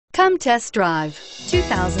Come test drive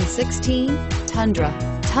 2016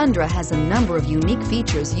 Tundra. Tundra has a number of unique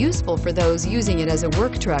features useful for those using it as a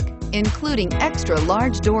work truck, including extra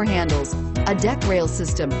large door handles, a deck rail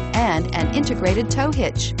system, and an integrated tow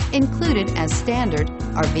hitch. Included as standard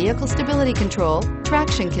are vehicle stability control,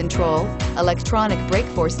 traction control, electronic brake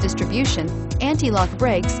force distribution, anti-lock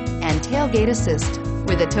brakes, and tailgate assist.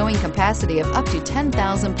 With a towing capacity of up to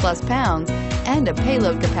 10,000 plus pounds and a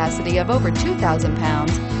payload capacity of over 2,000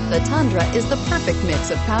 pounds, the Tundra is the perfect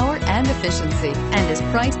mix of power and efficiency and is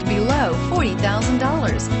priced below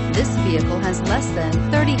 $40,000. This vehicle has less than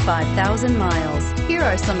 35,000 miles. Here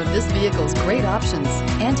are some of this vehicle's great options: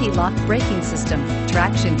 anti-lock braking system,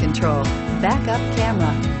 traction control, backup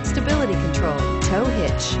camera, stability control, tow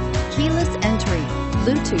hitch, keyless entry,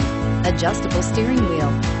 Bluetooth, adjustable steering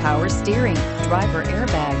wheel, power steering, driver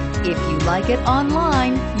airbag. If you like it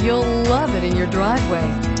online, you'll love it in your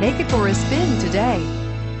driveway. Take it for a spin today.